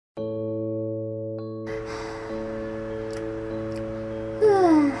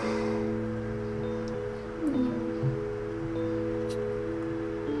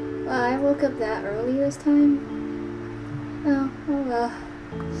woke up that early this time. Oh well.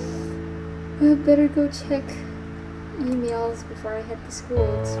 I better go check emails before I head to school.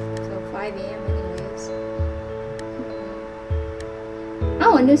 It's till 5 a.m. anyways.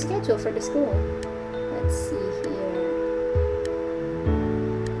 Oh, a new schedule for the school. Let's see here.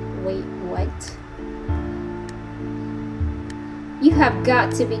 Wait, what? You have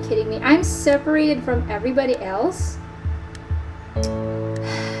got to be kidding me. I'm separated from everybody else?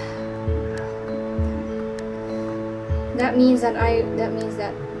 That means that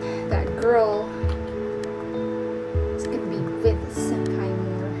that girl is gonna be with Senpai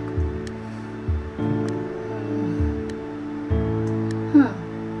more. Huh.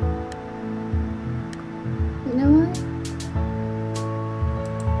 You know what?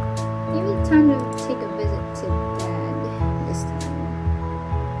 Maybe it's time to take a visit to Dad this time.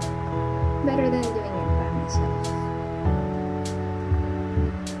 Better than doing it by myself.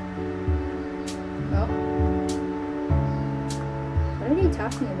 Well. What are they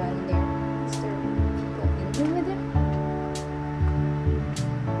talking about in there? Is there people in here with him?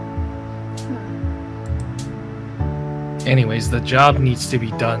 Huh. Anyways, the job needs to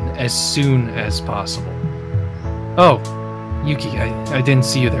be done as soon as possible. Oh, Yuki, I didn't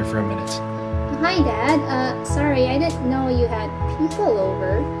see you there for a minute. Hi, Dad. Sorry, I didn't know you had people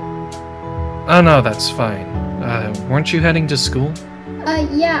over. Oh no, that's fine. Weren't you heading to school?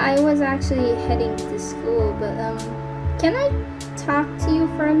 Yeah, I was actually heading to school, but, can I talk to you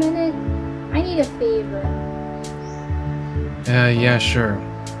for a minute? I need a favor. Yeah, sure.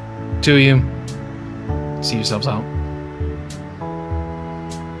 To you. See yourselves out.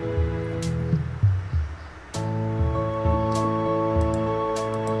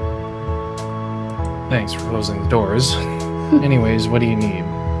 Thanks for closing the doors. Anyways, what do you need?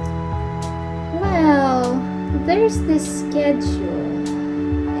 Well, there's this schedule.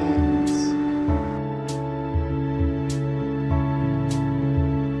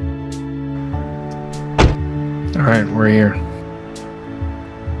 Alright, we're here.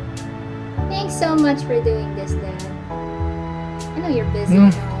 Thanks so much for doing this, Dad. I know you're busy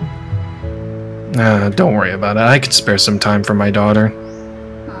and all. Don't worry about it. I could spare some time for my daughter.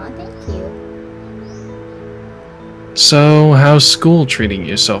 Aw, thank you. So, how's school treating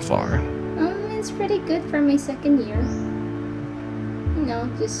you so far? It's pretty good for my second year. You know,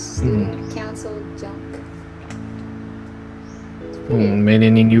 just student council junk. Made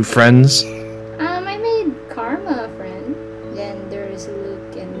any new friends? I made Karma a friend. Then there's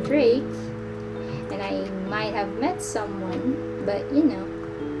Luke and Drake. And I might have met someone, but you know.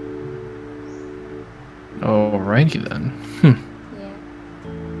 Alrighty then. Yeah.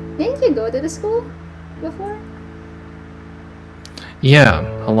 Didn't you go to the school before? Yeah,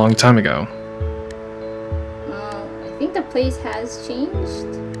 a long time ago. I think the place has changed.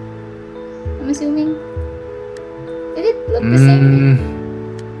 I'm assuming. Did it look the same?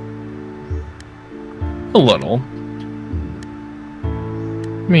 A little.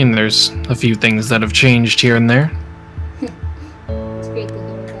 I mean, there's a few things that have changed here and there. It's great to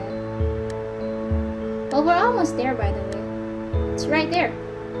hear that. Well, we're almost there, by the way. It's right there.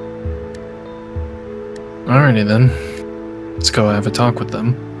 Alrighty then. Let's go have a talk with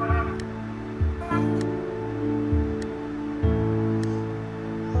them.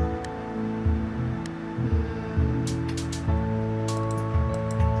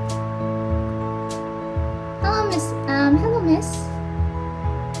 Hello, miss.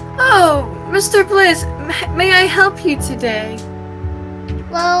 Oh, Mr. Blaze, may I help you today?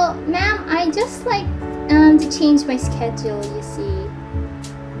 Well, ma'am, I just like to change my schedule, you see.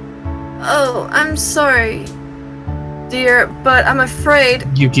 Oh, I'm sorry, dear, but I'm afraid...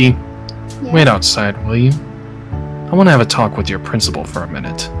 Yuki, Yeah. wait outside, will you? I want to have a talk with your principal for a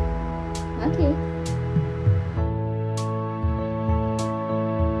minute. Okay.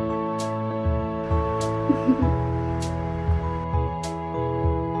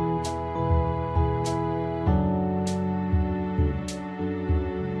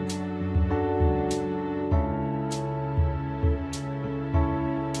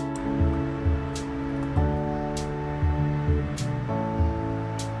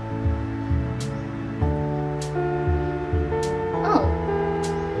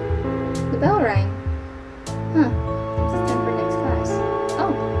 Bell rang. Huh. It's time for next class.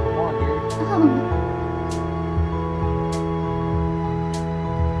 Oh. Come on, dude.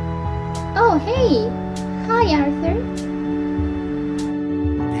 Oh. Oh, hey. Hi, Arthur.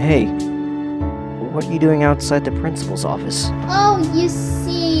 Hey. What are you doing outside the principal's office? Oh, you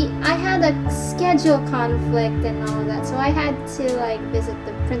see, I had a schedule conflict and all that, so I had to, like, visit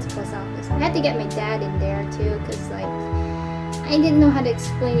the principal's office. I had to get my dad in there, too, because, like, I I didn't know how to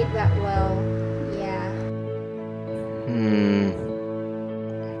explain it that well. Yeah.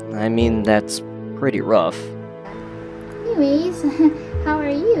 I mean, that's pretty rough. Anyways, how are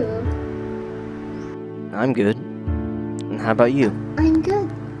you? I'm good. And how about you? I'm good.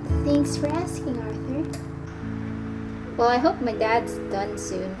 Thanks for asking, Arthur. Well, I hope my dad's done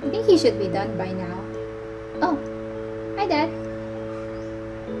soon. I think he should be done by now. Oh. Hi, Dad.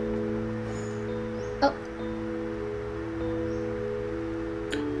 Oh.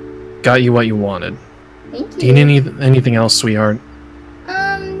 Got you what you wanted. Thank you. Do you need anything else, sweetheart?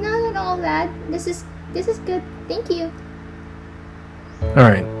 Not at all, Dad. This is good. Thank you.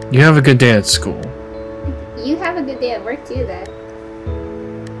 Alright, you have a good day at school. You have a good day at work too, Dad.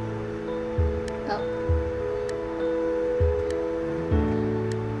 Oh.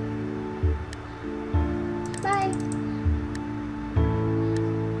 Bye.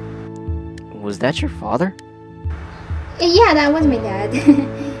 Was that your father? Yeah, that was my dad.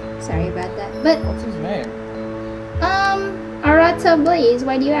 Sorry about that. But What's his name? Arata Blaze,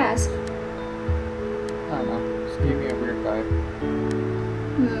 why do you ask? I don't know. Just gave me a weird vibe.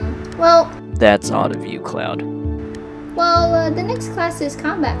 Well, That's odd of you, Cloud. the next class is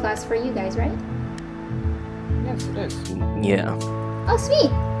combat class for you guys, right? Yes, it is. Yeah. Oh,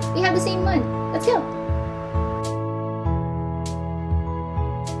 sweet! We have the same one. Let's go.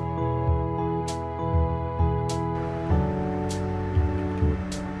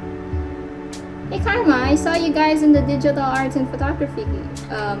 Hey Karma, I saw you guys in the digital arts and photography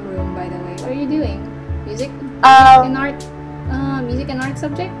room, by the way. What are you doing? Music and art? Music and art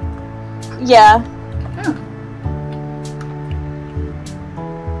subject? Yeah. Oh.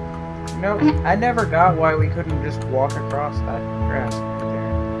 No, I never got why we couldn't just walk across that grass right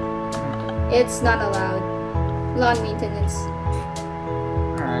there. It's not allowed. Lawn maintenance.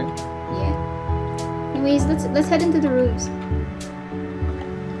 Alright. Yeah. Anyways, let's head into the rooms.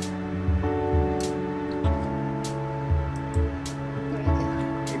 There we go.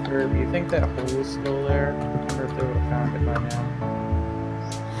 Hey, Herb, you think that hole is still there? I wonder if they would have found it by now.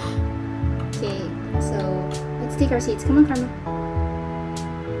 Okay, so let's take our seats. Come on, Karma.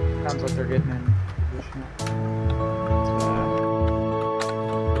 Sounds like they're getting in position.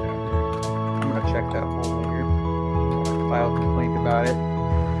 I'm gonna check that hole later. File a complaint about it.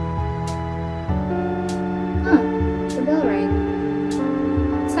 Huh, the bell rang.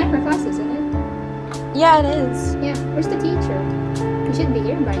 It's time for class, isn't it? Yeah, it is. Yeah, where's the teacher? He should be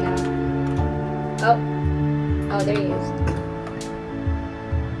here by now. Oh, there he is.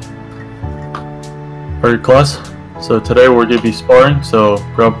 Alright class, so today we're going to be sparring, so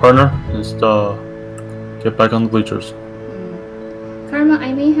grab a partner, just get back on the bleachers. Karma,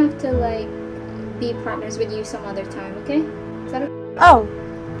 I may have to, like, be partners with you some other time, okay? Is that okay? Oh.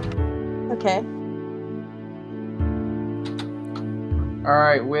 Okay.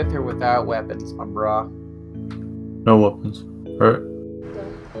 Alright, with or without weapons, my bra. No weapons. Alright.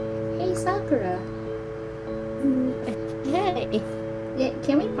 Hey, Sakura. Hey. Yeah,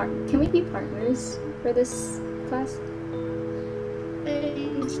 can we be partners for this class?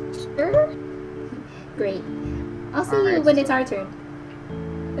 Sure. Great. I'll see you Alright. when it's our turn.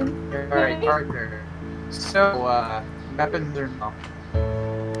 Alright, partner. So, weapons or no?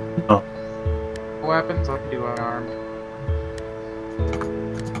 No. Weapons, I can do unarmed.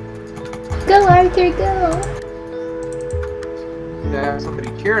 Go, Arthur, go! They have somebody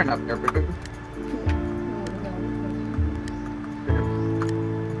cheering up there, but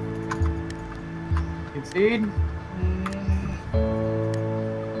concede?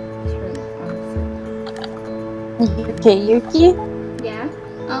 Okay, Yuki? Yeah?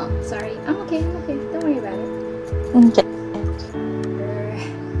 Oh, sorry. I'm okay, Don't worry about it. Okay.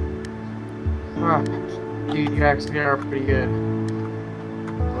 Oh, dude, you actually are pretty good.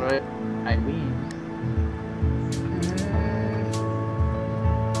 What I mean.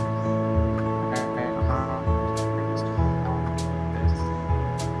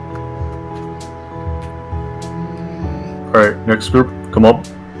 Alright, next group, come up.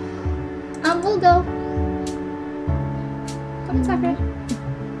 We'll go. Come on, Sakura.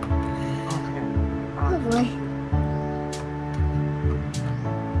 Okay. Oh boy.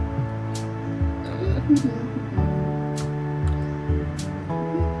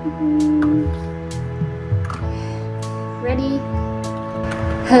 Ready?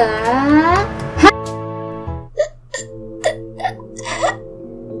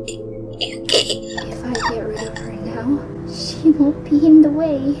 If I get rid of her now, she won't be in the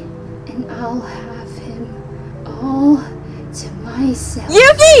way, and I'll have him all to myself.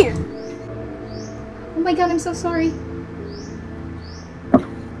 Yuki! Oh my god, I'm so sorry.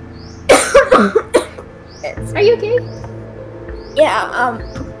 Are you okay? Yeah, I'm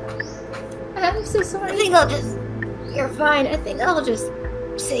so I sorry. think I'll just... You're fine. I think I'll just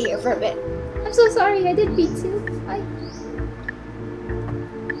sit here for a bit. I'm so sorry. I didn't mean to.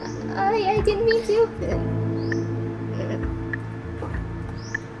 I didn't mean to.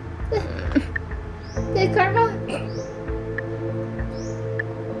 The karma.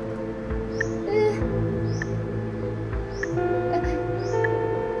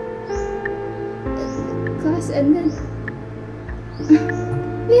 Class ended.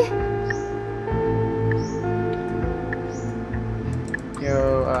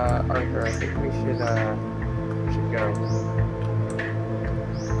 Yo, Arthur, I think we should go. Yeah,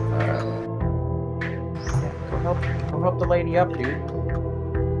 go help the lady up, dude.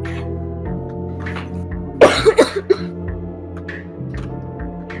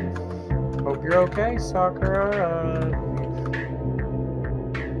 Hope you're okay, Sakura.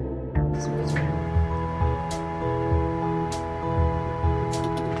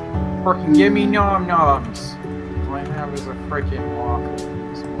 Frickin' give me nom noms. All I have is a frickin' waffle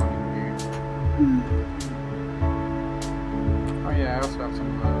this morning, dude. Oh yeah, I also have some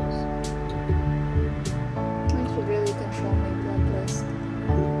of those. I should really control my blood list.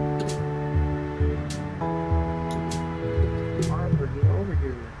 Arthur, get over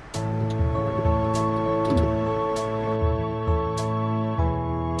here.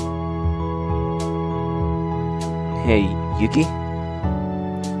 Hey, Yuki?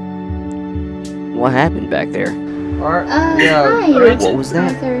 What happened back there? Yeah, Hi. What was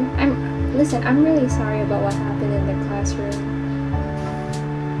that? Arthur, listen, I'm really sorry about what happened in the classroom.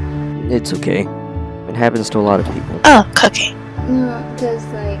 It's okay. It happens to a lot of people. Oh, cookie. No, because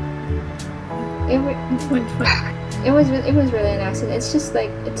like it was really an accident. It's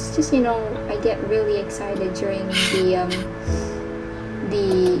just you know, I get really excited during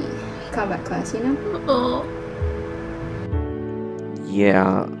the combat class, you know. Oh.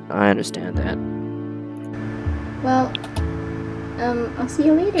 Yeah, I understand that. Well, I'll see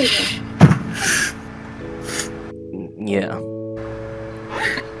you later then. Yeah.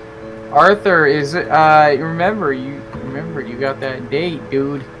 Arthur, is it? Remember you got that date,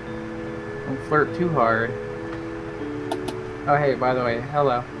 dude. Don't flirt too hard. Oh hey, by the way,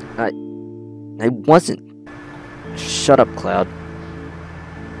 hello. I wasn't. Shut up, Cloud.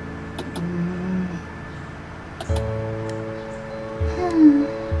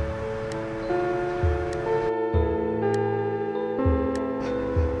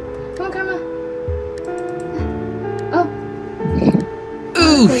 Come on, Karma. Oh.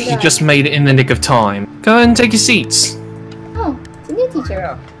 Ooh, you just made it in the nick of time. Go ahead and take your seats. Oh, it's a new teacher.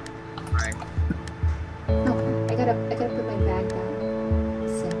 Yeah. Right. No, I gotta put my bag down.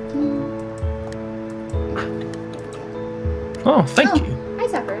 Second. Oh, thank you. Hi,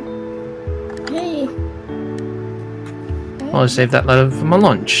 Sakura. Hey. I'll save that letter for my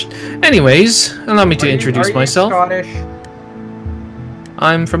lunch. Anyways, allow me to introduce Are you myself. Scottish?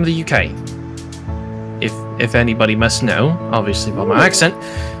 I'm from the UK. If anybody must know, obviously by my accent.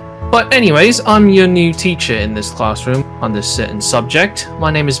 But anyways, I'm your new teacher in this classroom on this certain subject.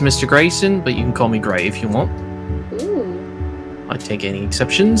 My name is Mr. Grayson, but you can call me Gray if you want. Ooh. I take any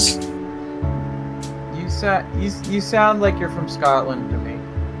exceptions. You sound like you're from Scotland to me.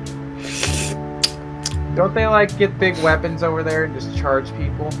 Don't they like get big weapons over there and just charge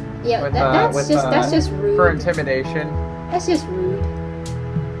people? Yeah, with, that's just rude. For intimidation. That's just rude.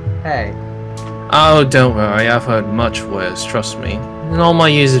 Hey. Oh, don't worry, I've heard much worse, trust me. In all my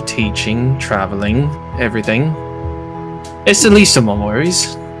years of teaching, traveling, everything. It's the least of my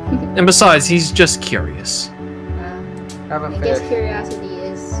worries. And besides, he's just curious. Have a I fish. guess curiosity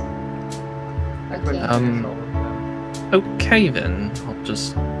is I couldn't okay. finish all of them. Okay then, I'll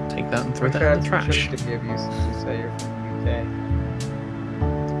just take that and throw Wish I that in had the some trash. chips to give you since you say you're from the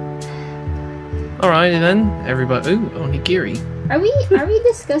UK. Alright then, everybody. Ooh, onigiri. Are we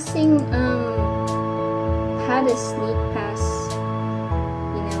discussing how to sneak past,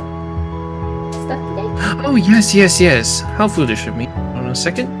 you know, stuff today? Oh yes. How foolish of me. Hold on a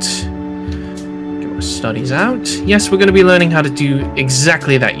second. Get my studies out. Yes, we're going to be learning how to do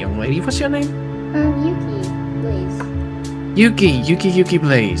exactly that, young lady. What's your name? YukiBlaze.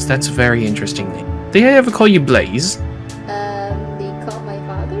 YukiBlaze. That's a very interesting name. Did I ever call you Blaze? They call my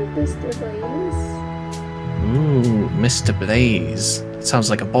father Mr. Blaze. Ooh, Mr. Blaze. Sounds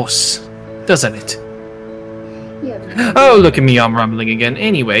like a boss, doesn't it? Yeah. Oh, look at me, I'm rambling again.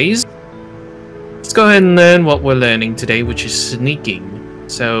 Anyways, let's go ahead and learn what we're learning today, which is sneaking.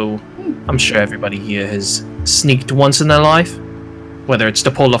 So, I'm sure everybody here has sneaked once in their life. Whether it's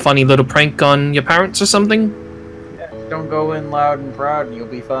to pull a funny little prank on your parents or something. Yeah, don't go in loud and proud and you'll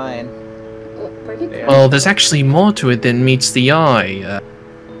be fine. Yeah. Well, there's actually more to it than meets the eye.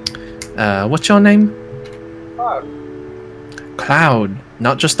 What's your name? Cloud.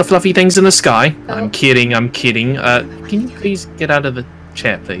 Not just the fluffy things in the sky. Oh. I'm kidding, I'm kidding. Can you please get out of the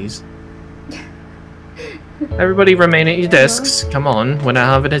chair, please? Everybody remain at your desks. Come on, we're not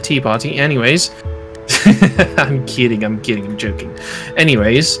having a tea party. Anyways. I'm kidding, I'm joking.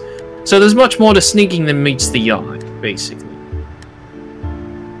 Anyways, so there's much more to sneaking than meets the eye, basically.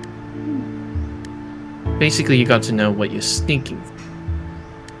 Basically, you got to know what you're sneaking for.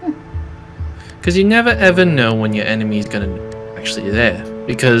 Because you never ever know when your enemy is gonna actually there.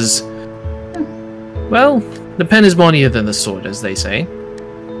 Because, well, the pen is mightier than the sword, as they say.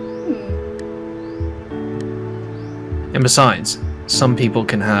 And besides, some people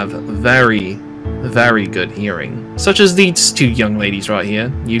can have very, very good hearing. Such as these two young ladies right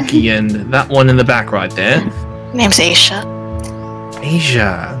here, Yuki and that one in the back right there. Name's Aisha.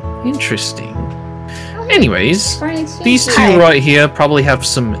 Asia. Interesting. Anyways, Foreign exchange these two rate. right here probably have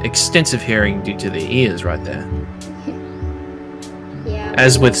some extensive hearing due to their ears right there. Yeah.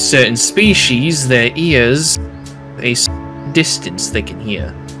 As with certain species, their ears, a distance they can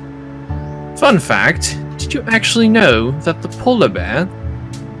hear. Fun fact, did you actually know that the polar bear,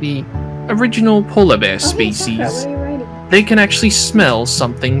 the original polar bear species, What are you writing? they can actually smell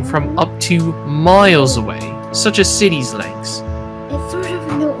something from up to miles away, such as cities' lengths. It's sort of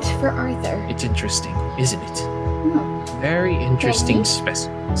a note for Arthur. It's interesting, isn't it? Oh. Very interesting Really?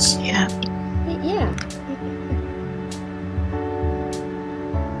 specimens. Yeah. Yeah.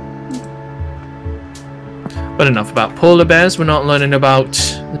 But enough about polar bears, we're not learning about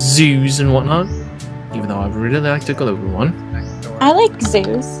zoos and whatnot. Even though I'd really like to go over one. I like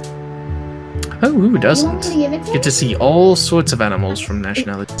zoos. Oh, who doesn't? You want me to give it to Get to see all sorts of animals from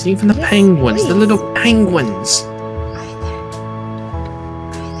nationalities, even the Yes, penguins, the please. little penguins.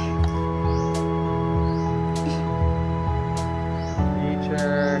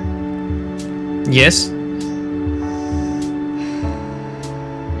 Teacher. Yes?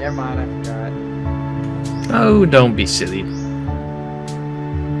 Yeah, man, I forgot. Oh, don't be silly.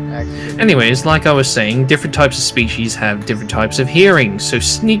 Actually, Anyways, like I was saying, different types of species have different types of hearing, so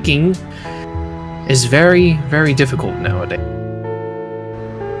sneaking is very, very difficult nowadays.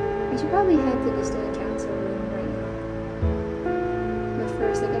 I should probably head to the student council room right now. But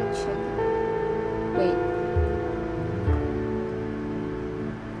first, I gotta check. Wait.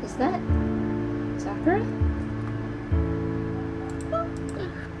 Is that Sakura?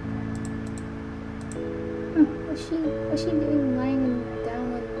 Huh, what's she doing lying down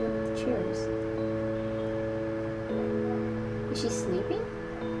on one of the chairs? Is she sleeping?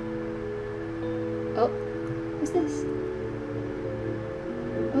 Oh, what's this?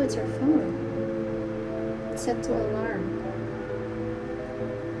 Oh, it's her phone. It's set to alarm.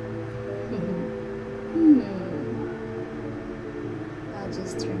 I'll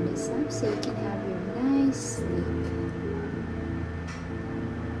just turn this up so you can have your nice sleep.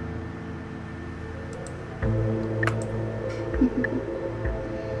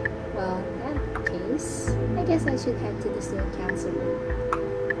 Well, in that case, I guess I should head to the student council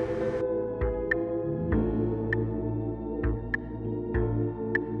room.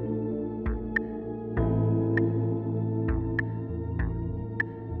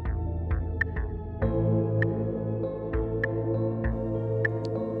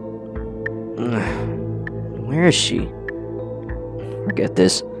 Where is she? Forget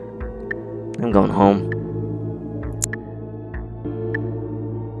this. I'm going home.